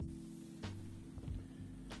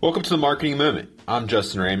Welcome to the Marketing Moment. I'm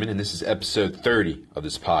Justin Raymond, and this is episode 30 of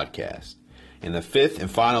this podcast, and the fifth and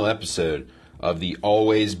final episode of the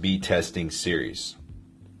Always Be Testing series.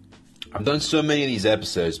 I've done so many of these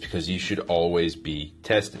episodes because you should always be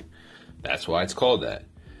testing. That's why it's called that.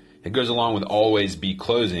 It goes along with always be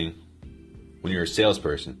closing when you're a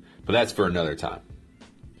salesperson, but that's for another time.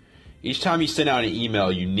 Each time you send out an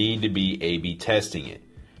email, you need to be A/B testing it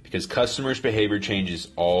because customers' behavior changes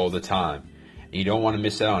all the time. And you don't want to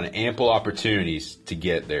miss out on ample opportunities to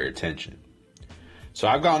get their attention. So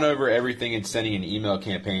I've gone over everything in sending an email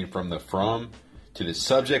campaign from the from to the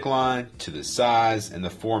subject line to the size and the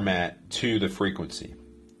format to the frequency.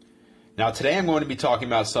 Now today I'm going to be talking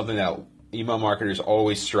about something that email marketers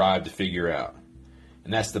always strive to figure out.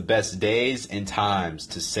 And that's the best days and times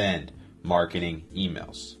to send marketing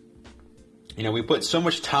emails. You know, we put so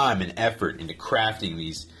much time and effort into crafting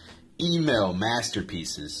these email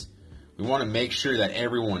masterpieces. We want to make sure that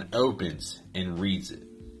everyone opens and reads it.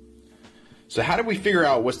 So how do we figure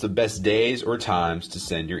out what's the best days or times to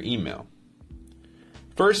send your email?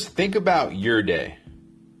 First, think about your day.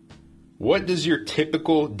 What does your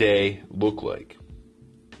typical day look like?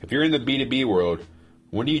 If you're in the B2B world,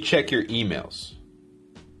 when do you check your emails?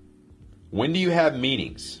 When do you have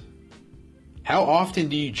meetings? How often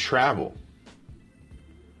do you travel?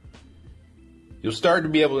 You'll start to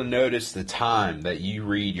be able to notice the time that you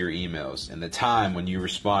read your emails and the time when you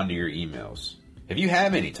respond to your emails. If you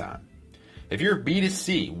have any time. If you're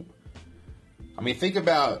B2C, think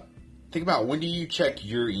about when do you check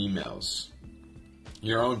your emails?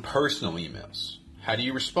 Your own personal emails. How do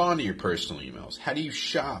you respond to your personal emails? How do you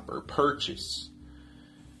shop or purchase?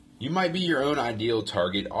 You might be your own ideal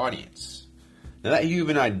target audience. Now that you have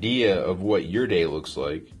an idea of what your day looks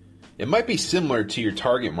like, it might be similar to your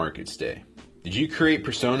target market's day. Did you create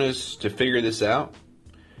personas to figure this out?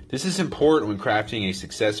 This is important when crafting a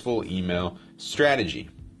successful email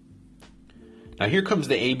strategy. Now here comes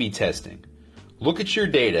the A/B testing. Look at your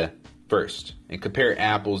data first and compare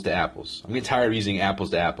apples to apples. I'm getting tired of using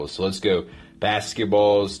apples to apples, so let's go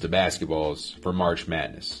basketballs to basketballs for March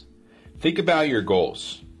Madness. Think about your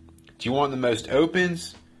goals. Do you want the most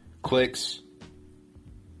opens, clicks,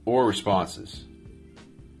 or responses?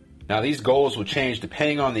 Now, these goals will change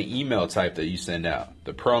depending on the email type that you send out.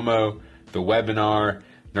 The promo, the webinar,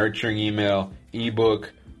 nurturing email,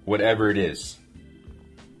 ebook, whatever it is.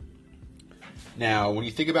 Now, when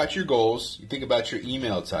you think about your goals, you think about your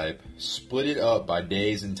email type, split it up by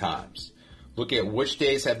days and times. Look at which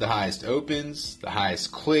days have the highest opens, the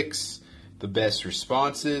highest clicks, the best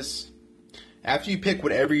responses. After you pick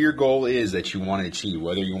whatever your goal is that you want to achieve,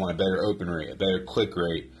 whether you want a better open rate, a better click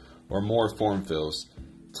rate, or more form fills,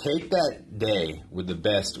 take that day with the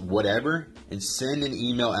best whatever and send an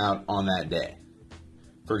email out on that day.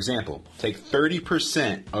 For example, take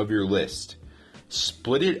 30% of your list,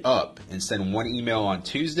 split it up and send one email on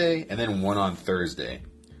Tuesday and then one on Thursday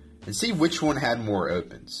and see which one had more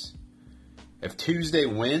opens. If Tuesday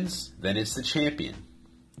wins, then it's the champion.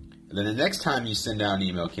 And then the next time you send out an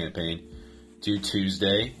email campaign, do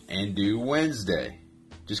Tuesday and do Wednesday.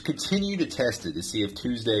 Just continue to test it to see if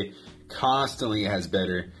Tuesday constantly has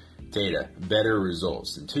better data, better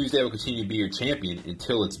results. And Tuesday will continue to be your champion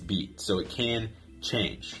until it's beat. So it can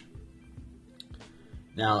change.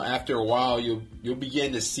 Now, after a while, you'll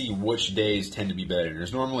begin to see which days tend to be better. And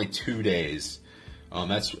there's normally 2 days.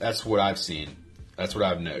 That's what I've seen. That's what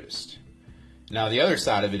I've noticed. Now, the other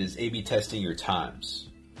side of it is A/B testing your times.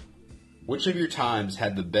 Which of your times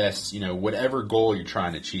had the best, whatever goal you're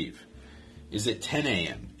trying to achieve? Is it 10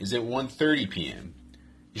 a.m.? Is it 1:30 p.m.?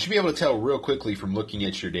 You should be able to tell real quickly from looking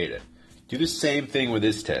at your data. Do the same thing with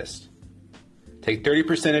this test. Take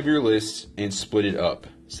 30% of your list and split it up.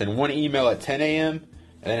 Send one email at 10 a.m.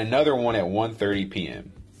 and then another one at 1:30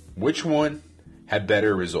 p.m. Which one had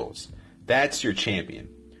better results? That's your champion.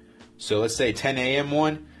 So let's say 10 a.m.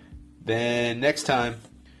 one, then next time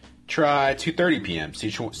try 2:30 p.m.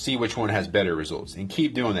 See which one has better results. And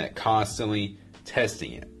keep doing that, constantly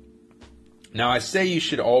testing it. Now I say you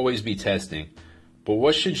should always be testing, but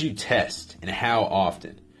what should you test and how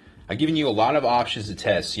often? I've given you a lot of options to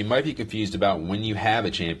test, so you might be confused about when you have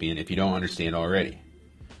a champion if you don't understand already.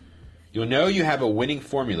 You'll know you have a winning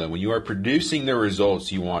formula when you are producing the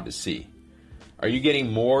results you want to see. Are you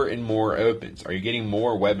getting more and more opens? Are you getting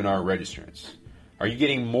more webinar registrants? Are you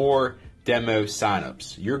getting more demo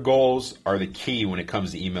signups? Your goals are the key when it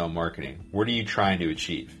comes to email marketing. What are you trying to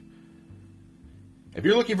achieve? If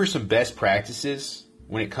you're looking for some best practices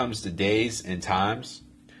when it comes to days and times,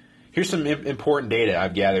 here's some important data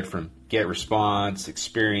I've gathered from GetResponse,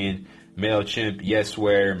 Experian, MailChimp,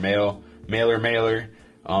 Yesware, Mailer.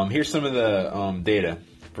 Here's some of the data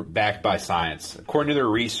backed by science. According to their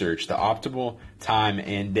research, the optimal time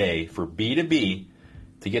and day for B2B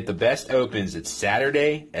to get the best opens is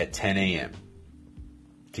Saturday at 10 a.m.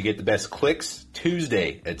 To get the best clicks,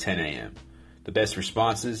 Tuesday at 10 a.m. The best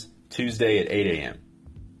responses, Tuesday at 8 a.m.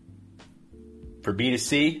 For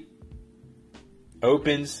B2C,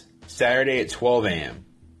 opens Saturday at 12 a.m.,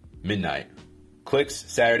 midnight. Clicks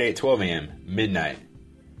Saturday at 12 a.m., midnight.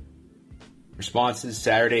 Responses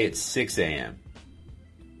Saturday at 6 a.m.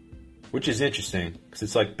 Which is interesting because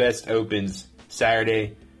it's like best opens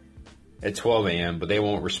Saturday at 12 a.m., but they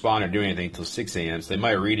won't respond or do anything until 6 a.m. So they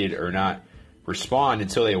might read it or not respond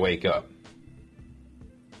until they wake up.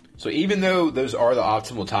 So even though those are the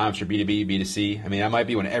optimal times for B2B, B2C, I mean, that might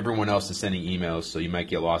be when everyone else is sending emails, so you might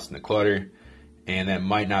get lost in the clutter, and that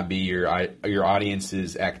might not be your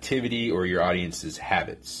audience's activity or your audience's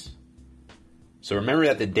habits. So remember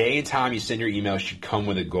that the day and time you send your email should come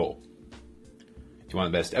with a goal. Do you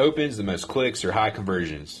want the best opens, the most clicks, or high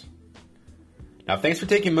conversions? Now, thanks for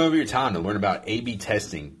taking a moment of your time to learn about A/B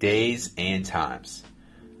testing, days and times.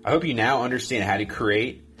 I hope you now understand how to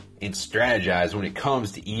create and strategize when it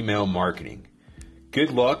comes to email marketing.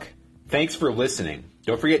 Good luck. Thanks for listening.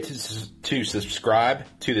 Don't forget to subscribe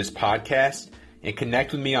to this podcast and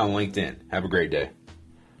connect with me on LinkedIn. Have a great day.